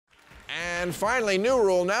And finally, new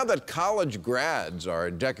rule, now that college grads are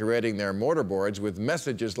decorating their mortarboards with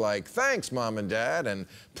messages like, "Thanks, Mom and Dad," and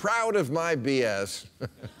 "Proud of my BS."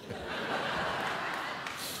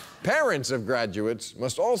 Parents of graduates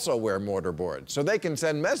must also wear mortarboards so they can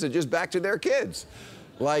send messages back to their kids,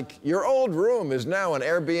 like, "Your old room is now an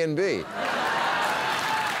Airbnb."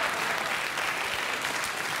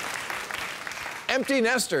 Empty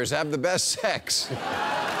nesters have the best sex.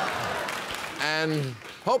 And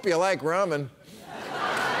hope you like ramen.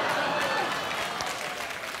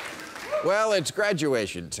 Well, it's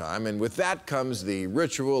graduation time, and with that comes the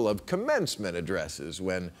ritual of commencement addresses,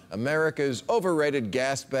 when America's overrated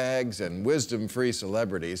gas bags and wisdom-free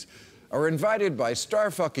celebrities are invited by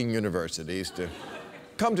star-fucking universities to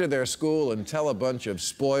come to their school and tell a bunch of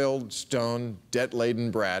spoiled, stoned,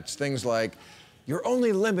 debt-laden brats things like, "Your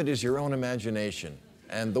only limit is your own imagination,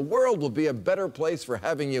 and the world will be a better place for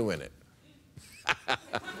having you in it."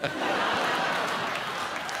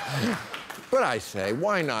 But I say,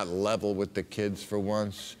 why not level with the kids for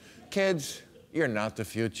once? Kids, you're not the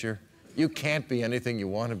future. You can't be anything you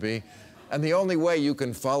want to be. And the only way you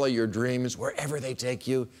can follow your dreams wherever they take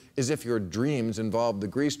you is if your dreams involve the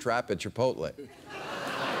grease trap at Chipotle.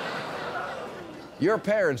 Your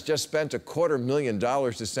parents just spent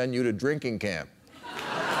 $250,000 to send you to drinking camp.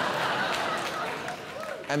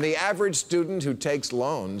 And the average student who takes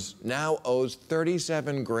loans now owes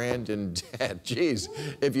 37 grand in debt. Geez,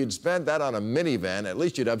 if you'd spent that on a minivan, at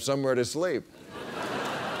least you'd have somewhere to sleep.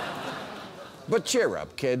 But cheer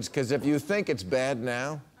up, kids, because if you think it's bad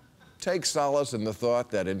now, take solace in the thought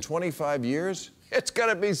that in 25 years, it's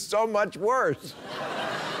gonna be so much worse.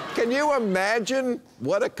 Can you imagine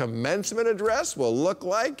what a commencement address will look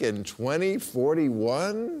like in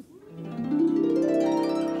 2041?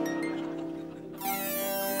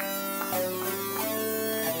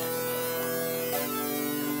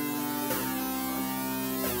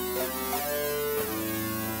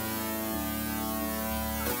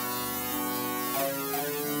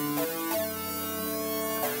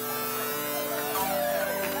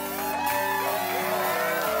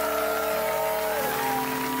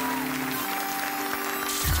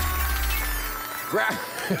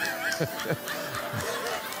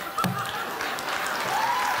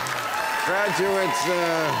 Graduates,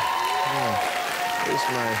 here's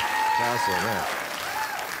my castle there.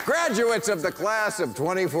 Graduates of the class of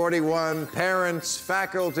 2041, parents,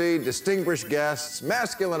 faculty, distinguished guests,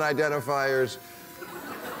 masculine identifiers,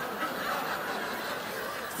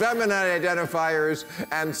 feminine identifiers,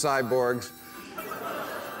 and cyborgs.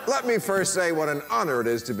 Let me first say what an honor it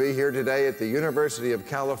is to be here today at the University of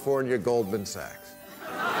California, Goldman Sachs.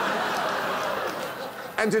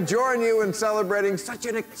 And to join you in celebrating such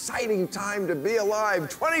an exciting time to be alive,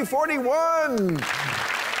 2041!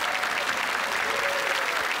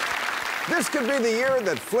 This could be the year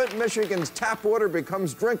that Flint, Michigan's tap water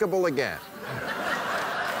becomes drinkable again.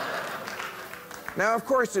 Now, of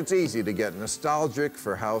course, it's easy to get nostalgic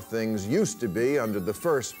for how things used to be under the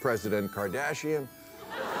first President Kardashian.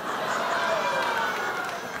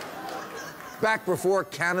 Back before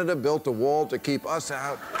Canada built a wall to keep us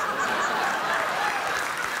out.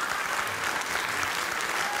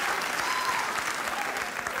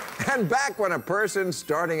 And back when a person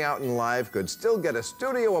starting out in life could still get a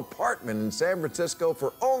studio apartment in San Francisco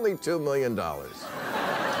for only $2 million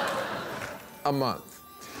a month.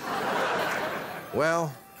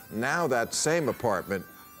 Well, now that same apartment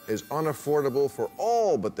is unaffordable for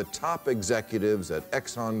all but the top executives at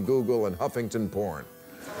Exxon, Google, and Huffington Porn.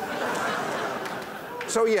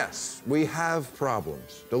 So yes, we have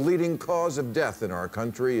problems. The leading cause of death in our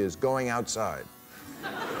country is going outside.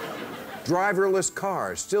 Driverless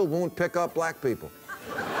cars still won't pick up black people.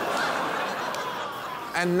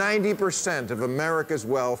 And 90% of America's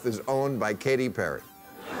wealth is owned by Katy Perry.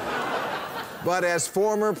 But as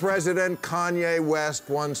former President Kanye West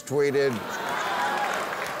once tweeted,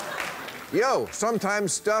 "Yo,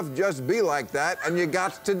 sometimes stuff just be like that and you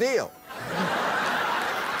got to deal."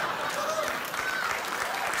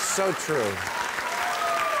 So true.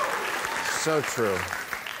 So true.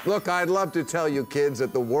 Look, I'd love to tell you kids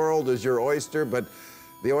that the world is your oyster, but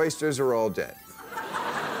the oysters are all dead.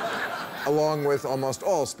 Along with almost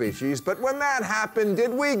all species. But when that happened, did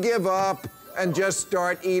we give up and just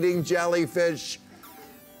start eating jellyfish?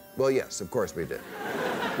 Well, yes, of course we did.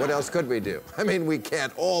 What else could we do? I mean, we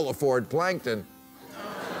can't all afford plankton.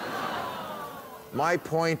 My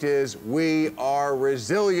point is, we are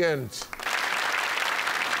resilient.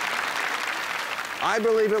 I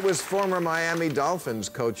believe it was former Miami Dolphins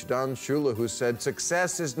coach Don Shula who said,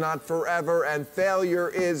 "Success is not forever and failure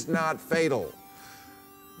is not fatal."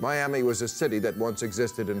 Miami was a city that once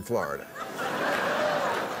existed in Florida.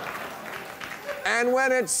 And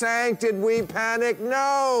when it sank, did we panic?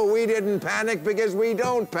 No, we didn't panic because we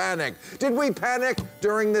don't panic. Did we panic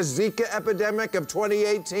during the Zika epidemic of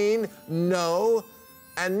 2018? No.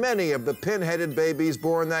 And many of the pin-headed babies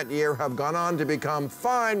born that year have gone on to become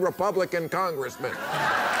fine Republican congressmen.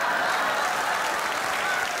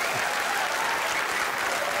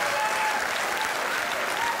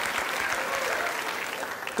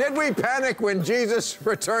 Did we panic when Jesus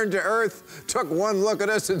returned to earth, took one look at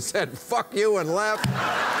us and said, "Fuck you," and left?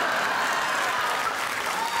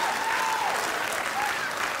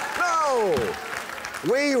 No!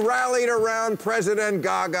 We rallied around President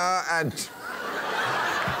Gaga and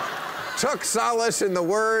took solace in the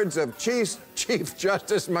words of Chief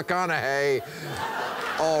Justice McConaughey.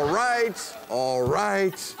 All right, all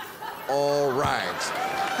right, all right.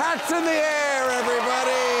 Hats in the air,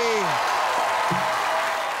 everybody!